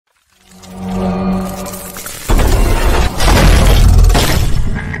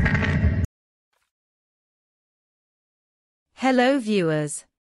Hello viewers.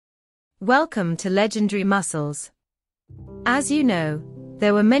 Welcome to Legendary Muscles. As you know,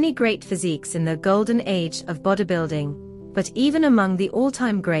 there were many great physiques in the golden age of bodybuilding, but even among the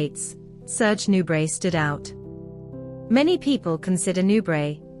all-time greats, Serge Nubret stood out. Many people consider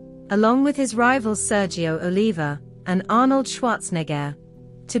Nubret, along with his rivals Sergio Oliva and Arnold Schwarzenegger,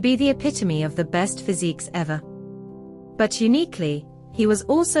 to be the epitome of the best physiques ever. But uniquely, he was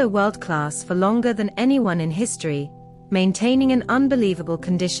also world-class for longer than anyone in history, maintaining an unbelievable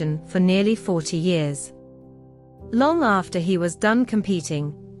condition for nearly 40 years. Long after he was done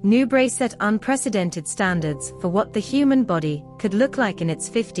competing, Nubret set unprecedented standards for what the human body could look like in its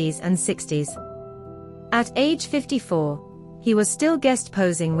 50s and 60s. At age 54, he was still guest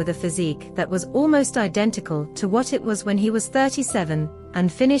posing with a physique that was almost identical to what it was when he was 37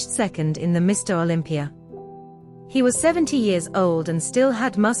 and finished second in the Mr. Olympia. He was 70 years old and still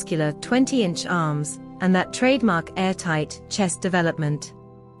had muscular 20-inch arms and that trademark airtight chest development.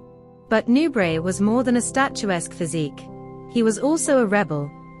 But Nubret was more than a statuesque physique. He was also a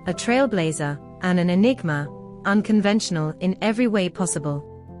rebel, a trailblazer, and an enigma, unconventional in every way possible.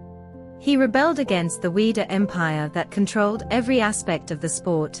 He rebelled against the Weider empire that controlled every aspect of the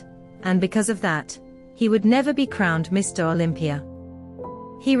sport, and because of that, he would never be crowned Mr. Olympia.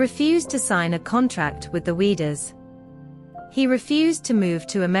 He refused to sign a contract with the Weiders. He refused to move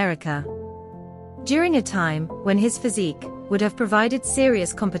to America. During a time when his physique would have provided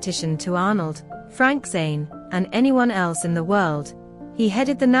serious competition to Arnold, Frank Zane, and anyone else in the world, he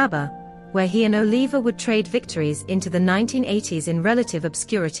headed the NABA, where he and Oliva would trade victories into the 1980s in relative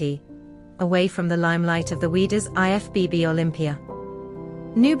obscurity, away from the limelight of the Weiders' IFBB Olympia.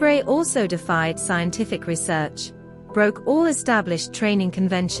 Nubret also defied scientific research, broke all established training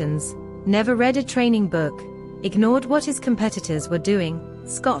conventions, never read a training book, ignored what his competitors were doing,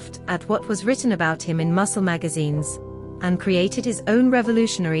 scoffed at what was written about him in muscle magazines, and created his own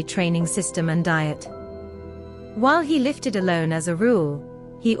revolutionary training system and diet. While he lifted alone as a rule,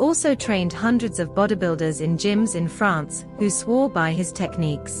 he also trained hundreds of bodybuilders in gyms in France who swore by his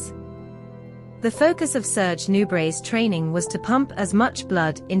techniques. The focus of Serge Nubret's training was to pump as much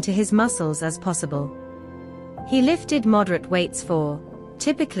blood into his muscles as possible. He lifted moderate weights for,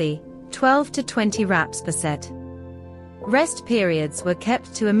 typically, 12 to 20 reps per set. Rest periods were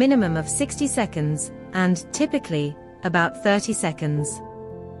kept to a minimum of 60 seconds, and, typically, about 30 seconds.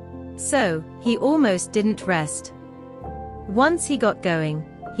 So, he almost didn't rest. Once he got going,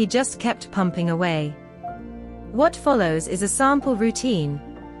 he just kept pumping away. What follows is a sample routine,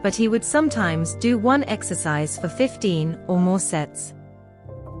 but he would sometimes do one exercise for 15 or more sets.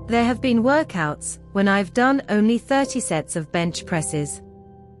 There have been workouts when I've done only 30 sets of bench presses.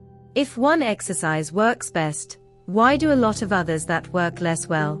 If one exercise works best, why do a lot of others that work less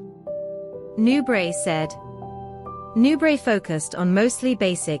well? Nubret said. Nubret focused on mostly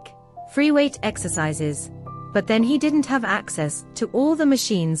basic, free-weight exercises, but then he didn't have access to all the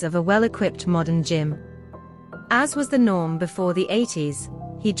machines of a well-equipped modern gym. As was the norm before the 80s,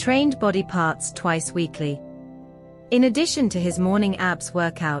 he trained body parts twice weekly. In addition to his morning abs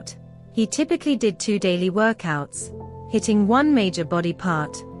workout, he typically did 2 daily workouts, hitting one major body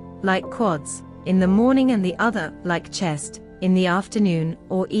part, like quads, in the morning and the other, like chest, in the afternoon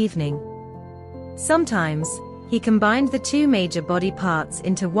or evening. Sometimes, he combined the 2 major body parts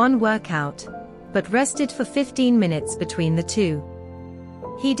into one workout, but rested for 15 minutes between the two.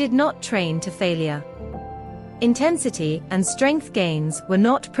 He did not train to failure. Intensity and strength gains were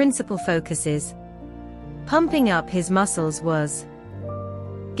not principal focuses. Pumping up his muscles was.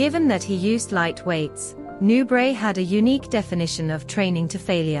 Given that he used light weights, Nubret had a unique definition of training to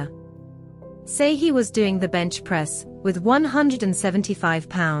failure. Say he was doing the bench press with 175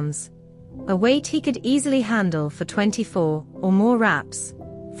 pounds, a weight he could easily handle for 24 or more reps,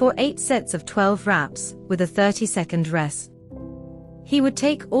 for 8 sets of 12 reps with a 30-second rest. He would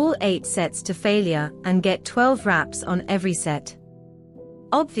take all 8 sets to failure and get 12 reps on every set.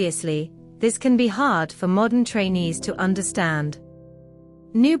 Obviously, this can be hard for modern trainees to understand.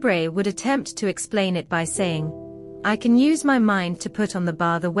 Nubret would attempt to explain it by saying, "I can use my mind to put on the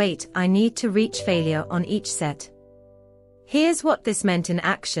bar the weight I need to reach failure on each set." Here's what this meant in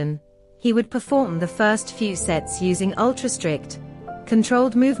action. He would perform the first few sets using ultra-strict,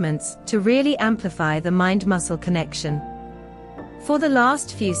 controlled movements to really amplify the mind-muscle connection. For the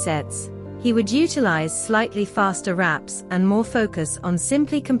last few sets, he would utilize slightly faster reps and more focus on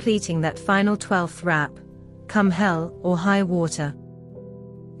simply completing that final 12th rep, come hell or high water.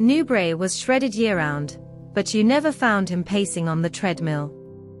 Nubret was shredded year-round, but you never found him pacing on the treadmill.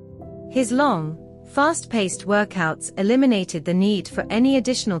 His long,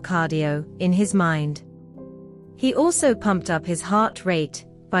 He also pumped up his heart rate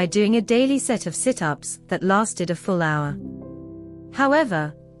by doing a daily set of sit-ups that lasted a full hour.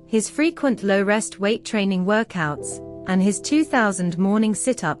 However, his frequent low-rest weight training workouts and his 2,000 morning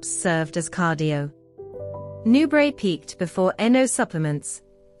sit-ups served as cardio. Nubret peaked before NO supplements,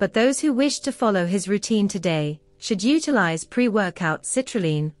 but those who wish to follow his routine today should utilize pre-workout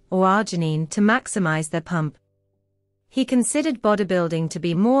citrulline or arginine to maximize their pump. He considered bodybuilding to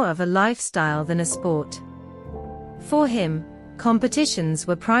be more of a lifestyle than a sport. For him, competitions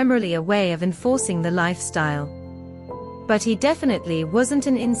were primarily a way of enforcing the lifestyle. But he definitely wasn't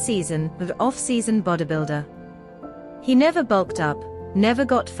an in-season or off-season bodybuilder. He never bulked up, never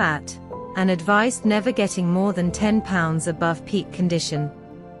got fat, and advised never getting more than 10 pounds above peak condition.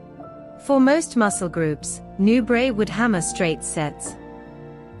 For most muscle groups, Nubret would hammer straight sets.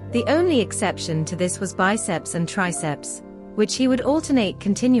 The only exception to this was biceps and triceps, which he would alternate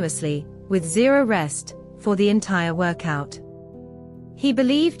continuously, with zero rest, for the entire workout. He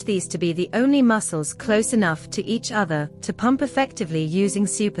believed these to be the only muscles close enough to each other to pump effectively using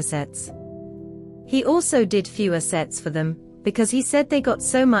supersets. He also did fewer sets for them, because he said they got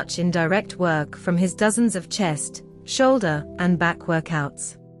so much indirect work from his dozens of chest, shoulder, and back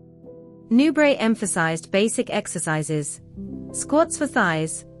workouts. Nubret emphasized basic exercises: squats for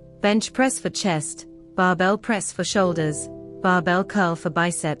thighs, bench press for chest, barbell press for shoulders, barbell curl for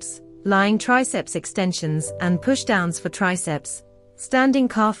biceps, lying triceps extensions and pushdowns for triceps, standing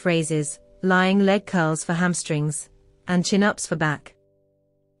calf raises, lying leg curls for hamstrings, and chin-ups for back.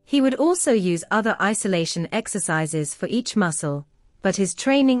 He would also use other isolation exercises for each muscle, but his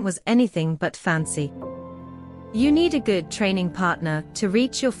training was anything but fancy. You need a good training partner to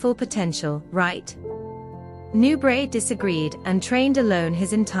reach your full potential, right? Nubret disagreed and trained alone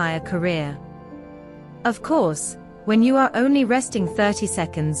his entire career. Of course, when you are only resting 30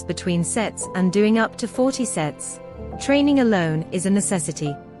 seconds between sets and doing up to 40 sets, training alone is a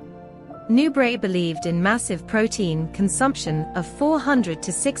necessity. Nubret believed in massive protein consumption of 400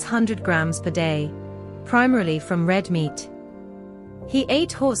 to 600 grams per day, primarily from red meat. He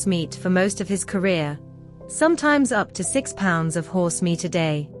ate horse meat for most of his career, sometimes up to 6 pounds of horse meat a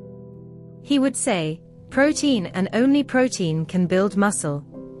day. He would say, protein and only protein can build muscle,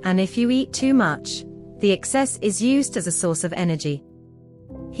 and if you eat too much, the excess is used as a source of energy.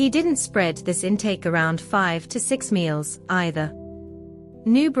 He didn't spread this intake around 5 to 6 meals, either.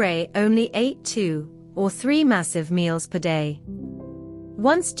 Nubret only ate 2 or 3 massive meals per day.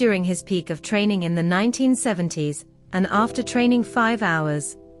 Once during his peak of training in the 1970s, and after training 5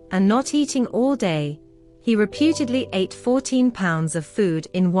 hours, and not eating all day, he reputedly ate 14 pounds of food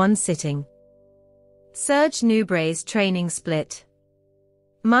in one sitting. Serge Nubret's training split: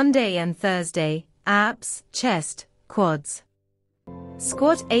 Monday and Thursday, abs, chest, quads.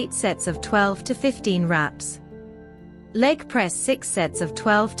 Squat 8 sets of 12 to 15 reps. Leg press 6 sets of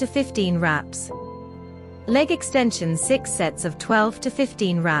 12 to 15 reps. Leg extension 6 sets of 12 to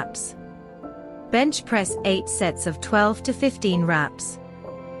 15 reps. Bench press 8 sets of 12 to 15 reps.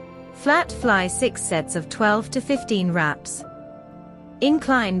 Flat fly 6 sets of 12 to 15 reps.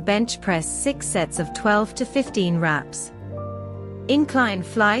 Incline bench press 6 sets of 12 to 15 reps. Incline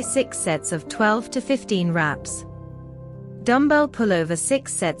fly 6 sets of 12 to 15 reps. Dumbbell pullover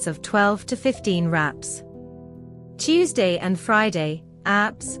 6 sets of 12 to 15 reps. Tuesday and Friday,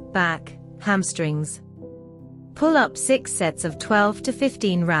 abs, back, hamstrings. Pull up 6 sets of 12 to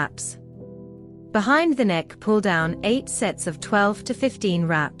 15 reps. Behind the neck pull down 8 sets of 12 to 15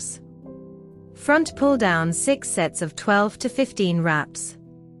 reps. Front pull down 6 sets of 12 to 15 reps.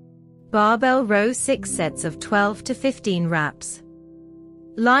 Barbell row 6 sets of 12 to 15 reps.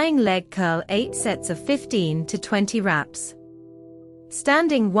 Lying leg curl 8 sets of 15 to 20 reps.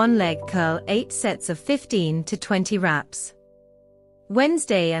 Standing one leg curl 8 sets of 15 to 20 reps.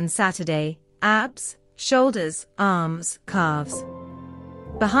 Wednesday and Saturday, abs, shoulders, arms, calves.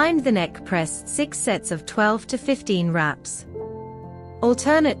 Behind the neck press 6 sets of 12 to 15 reps.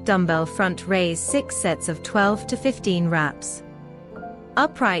 Alternate dumbbell front raise 6 sets of 12 to 15 reps.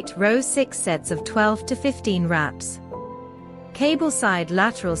 Upright row 6 sets of 12 to 15 reps. Cable side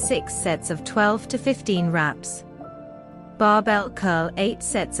lateral 6 sets of 12 to 15 reps. Barbell curl 8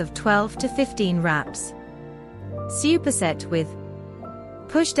 sets of 12 to 15 reps. Superset with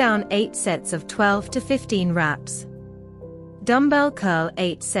push down 8 sets of 12 to 15 reps. Dumbbell curl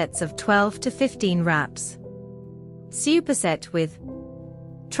 8 sets of 12 to 15 reps. Superset with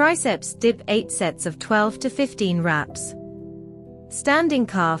triceps dip 8 sets of 12 to 15 reps. Standing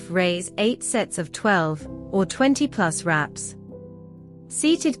calf raise 8 sets of 12 or 20 plus reps.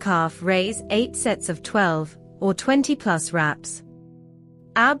 Seated calf raise 8 sets of 12 or 20 plus reps.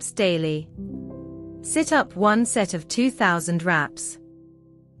 Abs daily. Sit up 1 set of 2000 reps.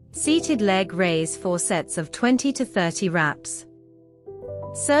 Seated leg raise 4 sets of 20 to 30 reps.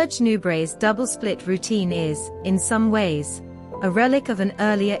 Serge Nubret's double split routine is, in some ways, a relic of an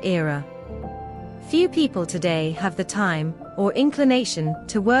earlier era. Few people today have the time or inclination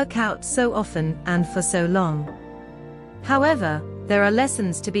to work out so often and for so long. However, there are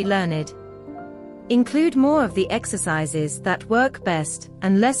lessons to be learned. Include more of the exercises that work best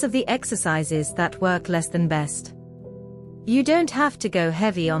and less of the exercises that work less than best. You don't have to go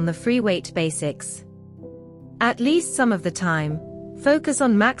heavy on the free weight basics. At least some of the time, focus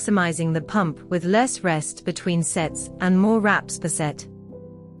on maximizing the pump with less rest between sets and more reps per set.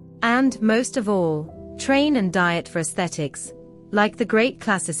 And, most of all, train and diet for aesthetics, like the great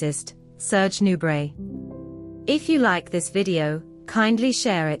classicist, Serge Nubret. If you like this video, kindly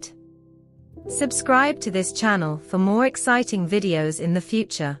share it. Subscribe to this channel for more exciting videos in the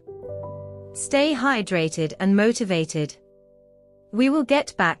future. Stay hydrated and motivated. We will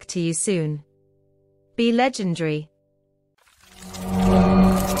get back to you soon. Be legendary.